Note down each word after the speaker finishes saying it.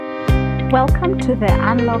Welcome to the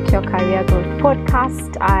Unlock Your Career Growth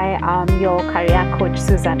podcast. I am your career coach,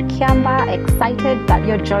 Susan Kiamba. Excited that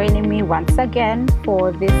you're joining me once again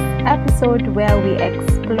for this episode where we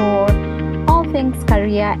explore all things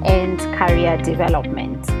career and career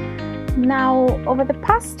development. Now, over the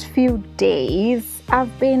past few days,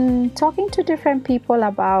 I've been talking to different people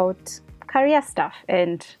about career stuff.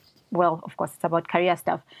 And, well, of course, it's about career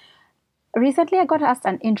stuff. Recently, I got asked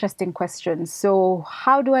an interesting question. So,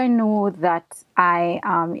 how do I know that I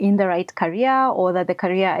am in the right career or that the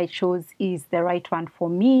career I chose is the right one for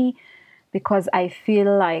me? Because I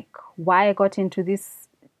feel like why I got into this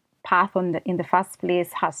path in the first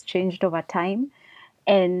place has changed over time.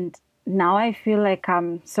 And now I feel like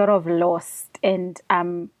I'm sort of lost and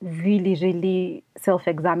I'm really, really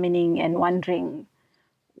self-examining and wondering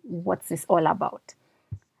what's this all about.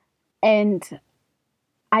 And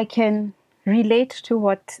I can relate to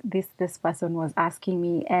what this person was asking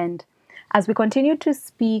me. And as we continue to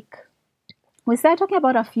speak, we started talking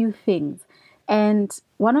about a few things. And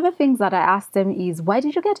one of the things that I asked them is, why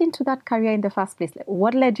did you get into that career in the first place? Like,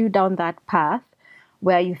 what led you down that path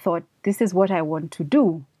where you thought, this is what I want to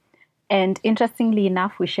do? And interestingly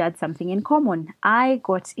enough, we shared something in common. I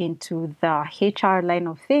got into the HR line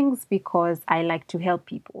of things because I like to help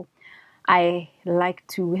people. I like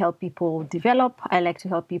to help people develop. I like to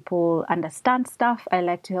help people understand stuff. I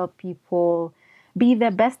like to help people be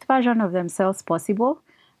the best version of themselves possible.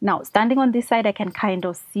 Now, standing on this side, I can kind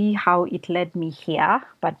of see how it led me here.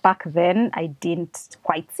 But back then, I didn't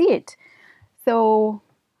quite see it. So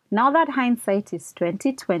now that hindsight is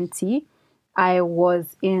 2020, I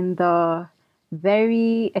was in the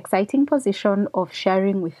very exciting position of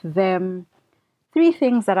sharing with them 3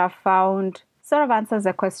 things that I've found sort of answers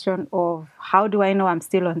the question of how do I know I'm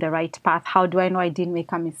still on the right path? How do I know I didn't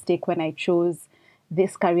make a mistake when I chose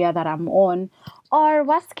this career that I'm on? Or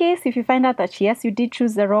worst case, if you find out that yes, you did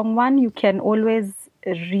choose the wrong one, you can always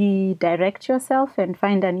redirect yourself and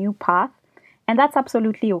find a new path. And that's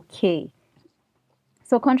absolutely okay.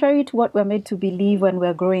 So contrary to what we're made to believe when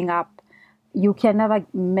we're growing up, you can never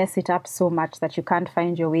mess it up so much that you can't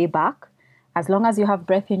find your way back. As long as you have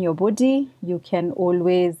breath in your body, you can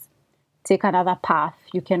always take another path.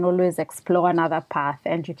 You can always explore another path,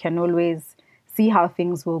 and you can always see how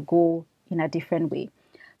things will go in a different way.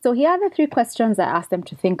 So here are the 3 questions I asked them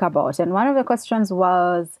to think about. And one of the questions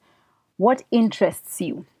was, what interests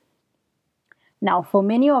you? Now, for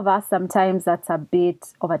many of us, sometimes that's a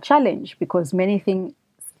bit of a challenge because many things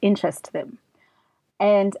interest them.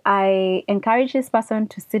 And I encourage this person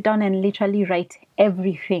to sit down and literally write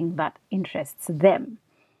everything that interests them.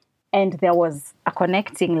 And there was a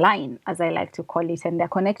connecting line, as I like to call it. And the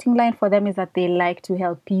connecting line for them is that they like to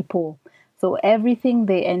help people. So everything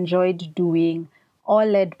they enjoyed doing all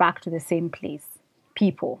led back to the same place,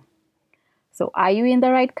 people. So are you in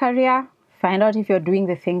the right career? Find out if you're doing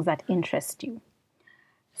the things that interest you.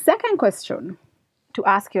 Second question to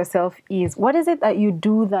ask yourself is, what is it that you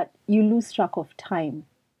do that you lose track of time?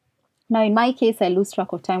 Now, in my case, I lose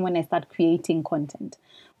track of time when I start creating content.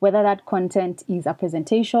 Whether that content is a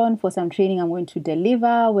presentation for some training I'm going to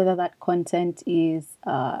deliver, whether that content is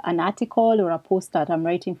an article or a post that I'm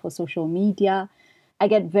writing for social media, I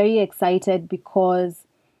get very excited because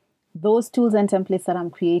those tools and templates that I'm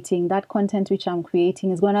creating, that content which I'm creating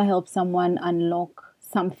is going to help someone unlock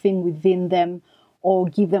something within them or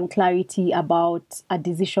give them clarity about a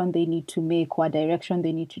decision they need to make or a direction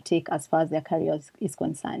they need to take as far as their career is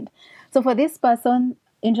concerned. So for this person,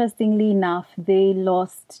 interestingly enough, they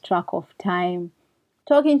lost track of time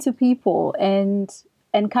talking to people and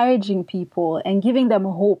encouraging people and giving them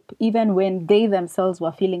hope, even when they themselves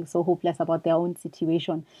were feeling so hopeless about their own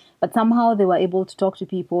situation. But somehow they were able to talk to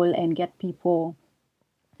people and get people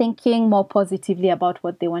thinking more positively about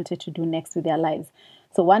what they wanted to do next with their lives.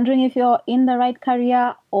 So wondering if you're in the right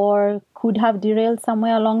career or could have derailed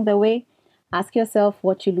somewhere along the way, ask yourself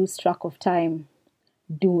what you lose track of time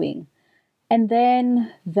doing. And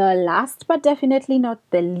then the last, but definitely not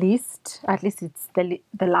the least, at least it's the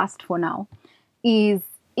last for now, is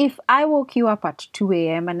if I woke you up at 2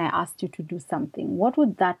 a.m. and I asked you to do something, what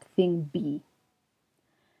would that thing be?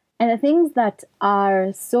 And the things that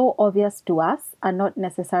are so obvious to us are not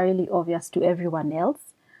necessarily obvious to everyone else.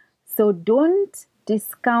 So don't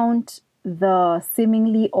discount the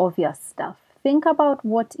seemingly obvious stuff. Think about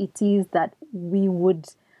what it is that we would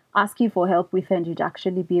ask you for help with and you'd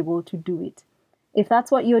actually be able to do it. If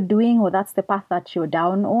that's what you're doing or that's the path that you're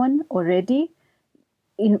down on already,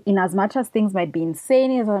 in as much as things might be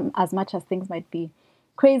insane, as much as things might be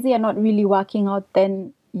crazy and not really working out,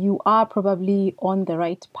 then you are probably on the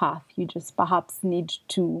right path. You just perhaps need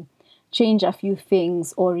to change a few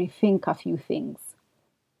things or rethink a few things.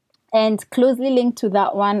 And closely linked to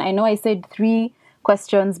that one, I know I said 3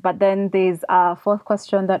 questions, but then there's a 4th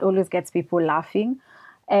question that always gets people laughing.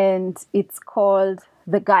 And it's called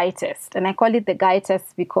the guy test. And I call it the guy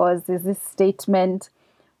test because there's this statement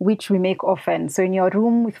which we make often. So in your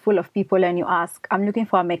room with full of people and you ask, I'm looking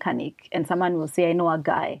for a mechanic, and someone will say, I know a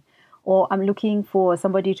guy. Or I'm looking for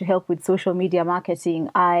somebody to help with social media marketing,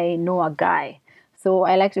 I know a guy. So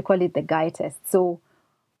I like to call it the guy test. So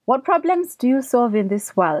what problems do you solve in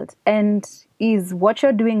this world? And is what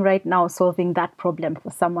you're doing right now solving that problem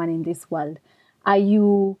for someone in this world? Are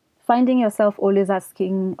you finding yourself always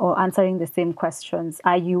asking or answering the same questions?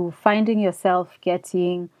 Are you finding yourself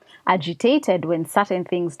getting agitated when certain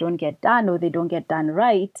things don't get done or they don't get done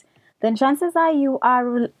right? Then chances are you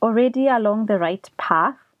are already along the right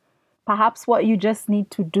path. Perhaps what you just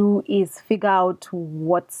need to do is figure out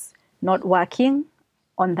what's not working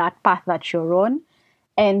on that path that you're on,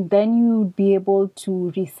 and then you'll be able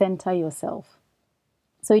to recenter yourself.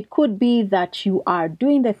 So it could be that you are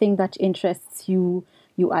doing the thing that interests you.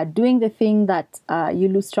 You are doing the thing that you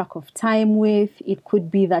lose track of time with. It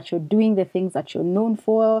could be that you're doing the things that you're known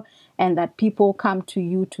for and that people come to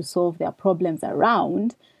you to solve their problems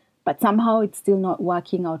around, but somehow it's still not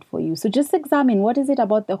working out for you. So just examine, what is it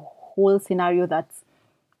about the whole scenario that's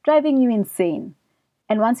driving you insane?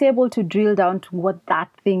 And once you're able to drill down to what that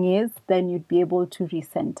thing is, then you'd be able to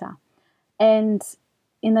recenter. And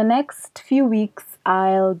in the next few weeks,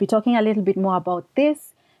 I'll be talking a little bit more about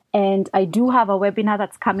this. And I do have a webinar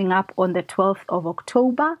that's coming up on the 12th of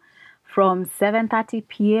October from 7:30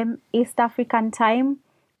 p.m. East African time.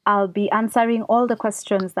 I'll be answering all the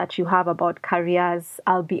questions that you have about careers.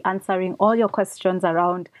 I'll be answering all your questions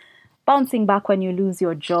around bouncing back when you lose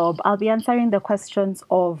your job. I'll be answering the questions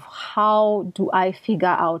of how do I figure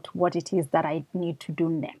out what it is that I need to do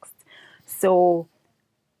next. So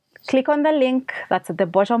click on the link that's at the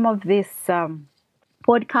bottom of this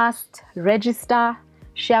podcast, register,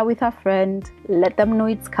 share with a friend, let them know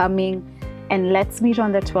it's coming, and let's meet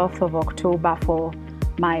on the 12th of October for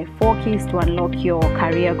my 4 keys to unlock your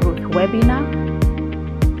career growth webinar.